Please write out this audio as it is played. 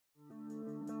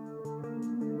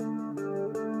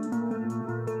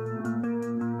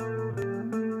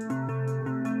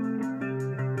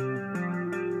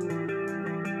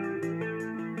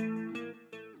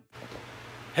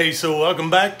Hey, so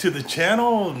welcome back to the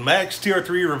channel, Max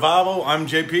Tr3 Revival. I'm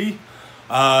JP.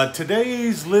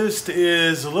 Today's list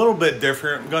is a little bit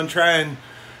different. I'm going to try and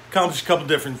accomplish a couple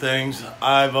different things.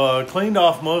 I've cleaned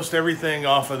off most everything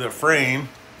off of the frame.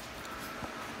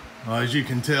 As you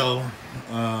can tell,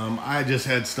 I just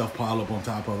had stuff piled up on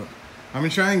top of it. I'm going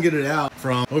to try and get it out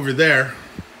from over there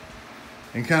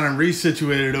and kind of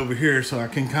resituate it over here so I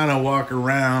can kind of walk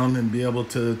around and be able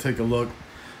to take a look.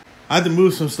 I had to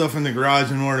move some stuff in the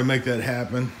garage in order to make that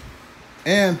happen.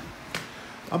 And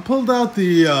I pulled out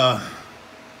the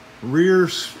rear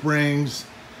springs,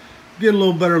 get a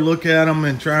little better look at them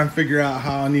and try and figure out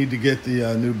how I need to get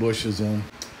the new bushes in.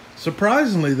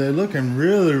 Surprisingly, they look in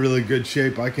really, really good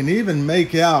shape. I can even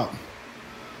make out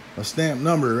a stamp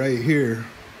number right here,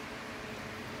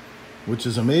 which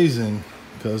is amazing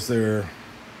because they're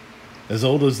as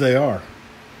old as they are.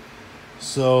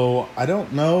 So I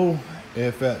don't know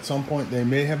if at some point they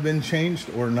may have been changed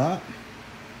or not.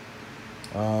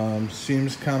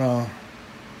 Seems kind of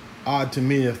odd to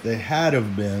me if they had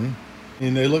have been.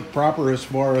 And they look proper as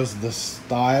far as the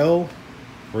style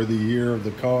for the year of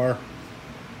the car.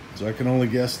 So I can only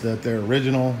guess that they're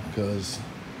original because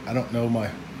I don't know my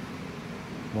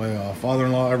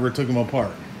father-in-law ever took them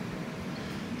apart.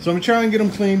 So I'm gonna try and get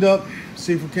them cleaned up,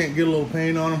 see if we can't get a little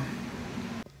paint on them.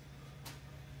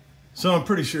 So I'm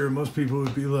pretty sure most people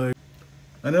would be like,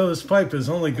 I know this pipe is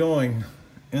only going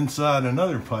inside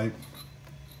another pipe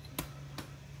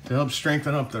to help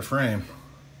strengthen up the frame,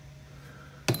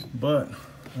 but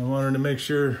I wanted to make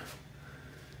sure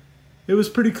it was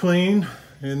pretty clean,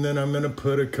 and then I'm going to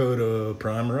put a coat of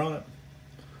primer on it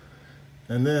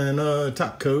and then a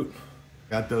top coat.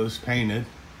 Got those painted,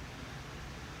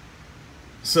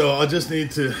 so I'll just need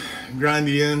to grind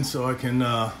the ends so I can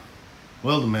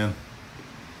weld them in.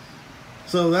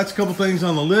 So that's a couple things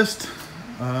on the list.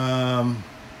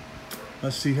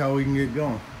 Let's see how we can get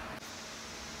going.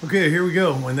 Okay, here we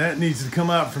go. When that needs to come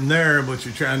out from there, but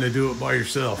you're trying to do it by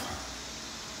yourself.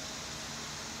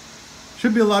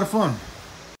 Should be a lot of fun.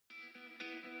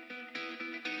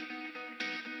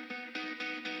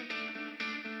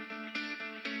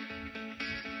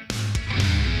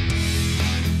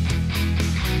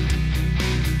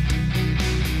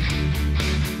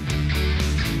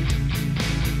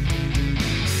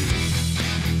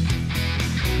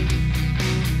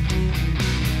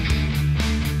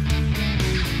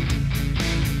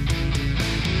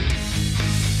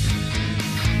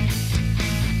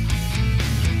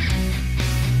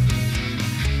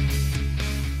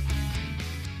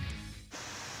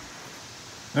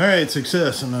 All right,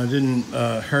 success, and I didn't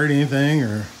hurt anything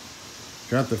or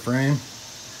drop the frame.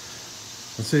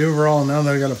 Let's see, overall, now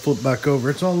that I got to flip back over,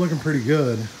 it's all looking pretty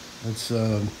good. It's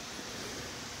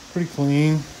pretty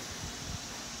clean.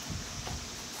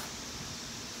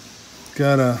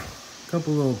 Got a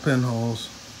couple little pinholes.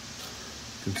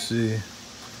 You can see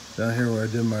down here where I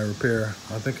did my repair.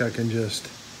 I think I can just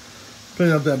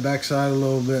clean up that backside a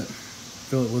little bit,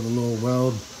 fill it with a little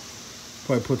weld,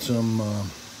 probably put some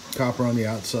copper on the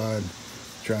outside,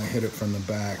 try and hit it from the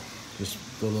back, just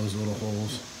fill those little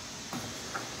holes.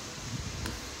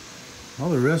 All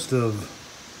the rest of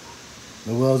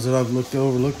the welds that I've looked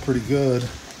over look pretty good,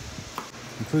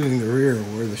 including the rear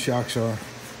where the shocks are.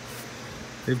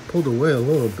 They've pulled away a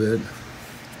little bit,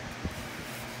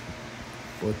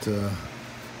 but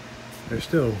they're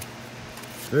still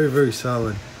very, very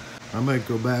solid. I might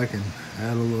go back and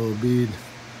add a little bead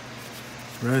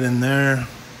right in there.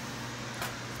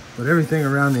 But everything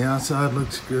around the outside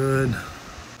looks good.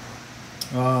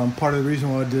 Part of the reason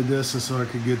why I did this is so I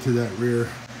could get to that rear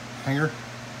hanger.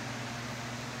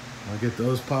 I'll get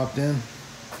those popped in.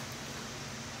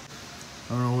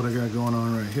 I don't know what I got going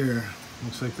on right here.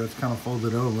 Looks like that's kind of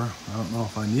folded over. I don't know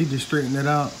if I need to straighten it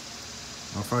out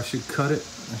or if I should cut it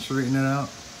and straighten it out.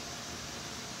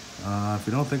 If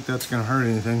you don't think that's gonna hurt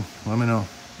anything, let me know.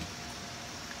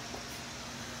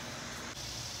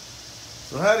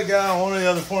 So I had a guy on one of the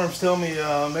other forums tell me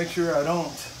make sure I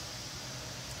don't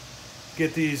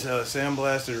get these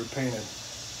sandblasted or painted.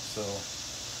 So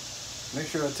make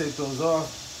sure I take those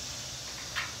off.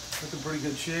 Look in pretty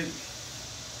good shape.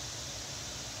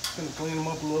 Just gonna clean them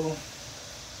up a little.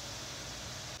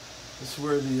 This is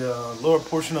where the lower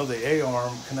portion of the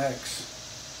A-arm connects.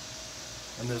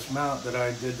 And this mount that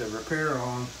I did the repair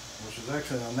on, which is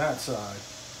actually on that side,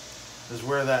 is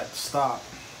where that stop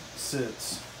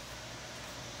sits.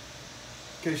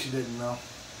 In case you didn't know.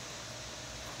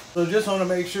 So just want to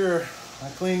make sure I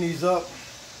clean these up,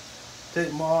 take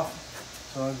them off,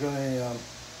 so I've got a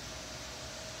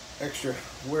extra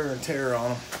wear and tear on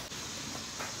them.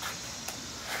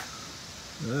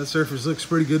 That surface looks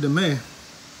pretty good to me.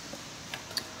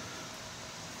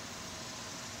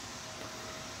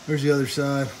 There's the other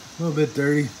side, a little bit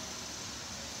dirty.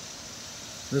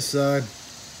 This side.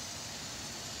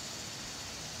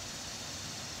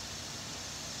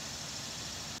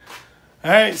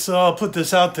 All right, so I'll put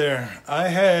this out there. I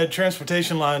had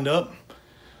transportation lined up.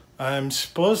 I'm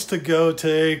supposed to go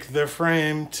take the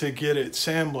frame to get it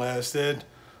sandblasted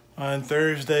on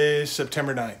Thursday,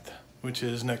 September 9th, which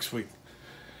is next week.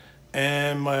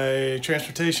 And my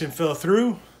transportation fell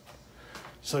through.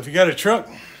 So if you got a truck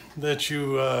that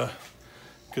you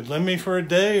could lend me for a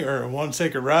day or want to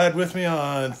take a ride with me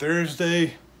on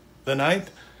Thursday the 9th,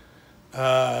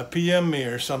 PM me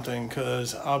or something,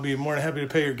 because I'll be more than happy to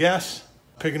pay your gas.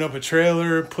 Picking up a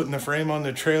trailer, putting the frame on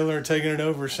the trailer, taking it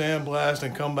over, sandblast,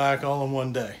 and come back all in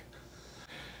one day.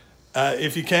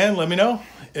 If you can, let me know.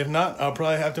 If not, I'll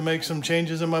probably have to make some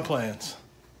changes in my plans.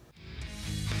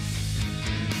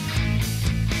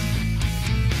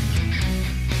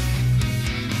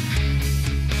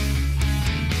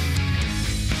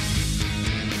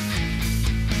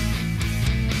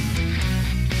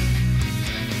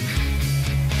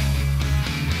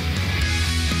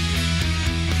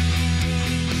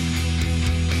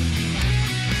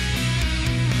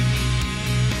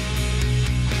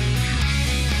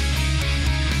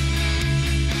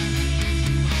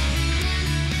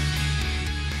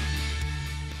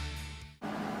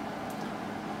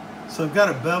 So I've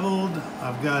got it beveled,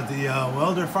 I've got the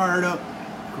welder fired up.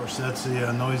 Of course, that's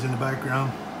the noise in the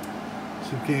background.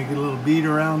 So we can get a little bead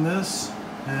around this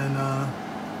and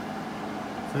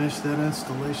finish that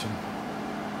installation.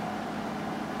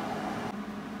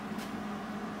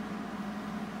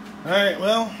 All right,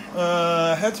 well,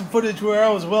 I had some footage where I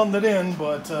was welding it in,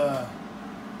 but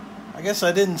I guess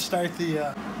I didn't start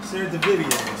the video.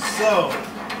 So,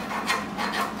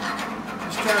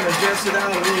 just trying to adjust it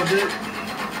out a little bit.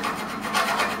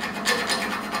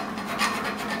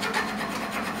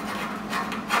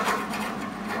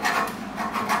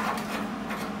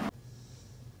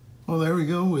 Well, there we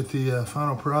go with the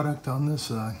final product on this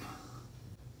side.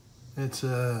 It's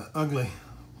ugly,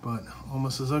 but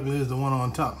almost as ugly as the one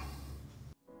on top.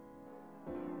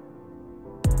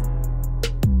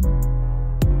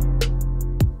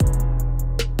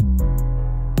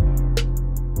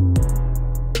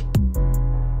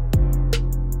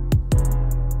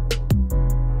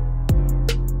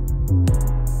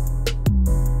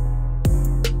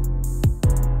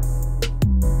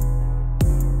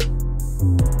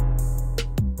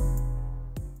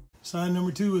 Side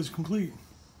number 2 is complete.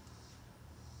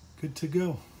 Good to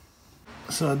go.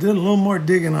 So I did a little more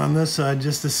digging on this side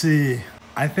just to see.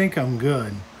 I think I'm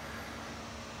good.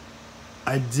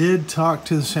 I did talk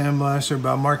to the sandblaster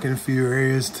about marking a few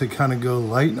areas to kind of go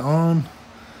light on.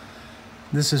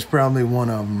 This is probably one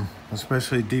of them,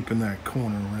 especially deep in that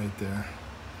corner right there.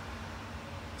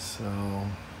 So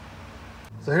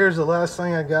here's the last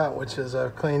thing I got, which is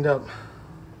I've cleaned up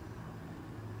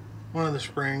one of the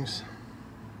springs.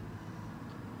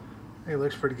 Hey, it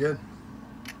looks pretty good.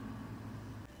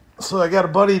 So I got a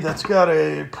buddy that's got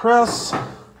a press.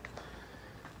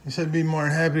 He said he'd be more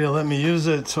than happy to let me use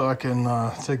it so I can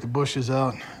take the bushes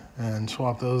out and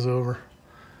swap those over.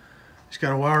 He's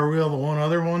got a wire wheel, the one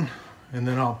other one, and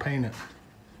then I'll paint it.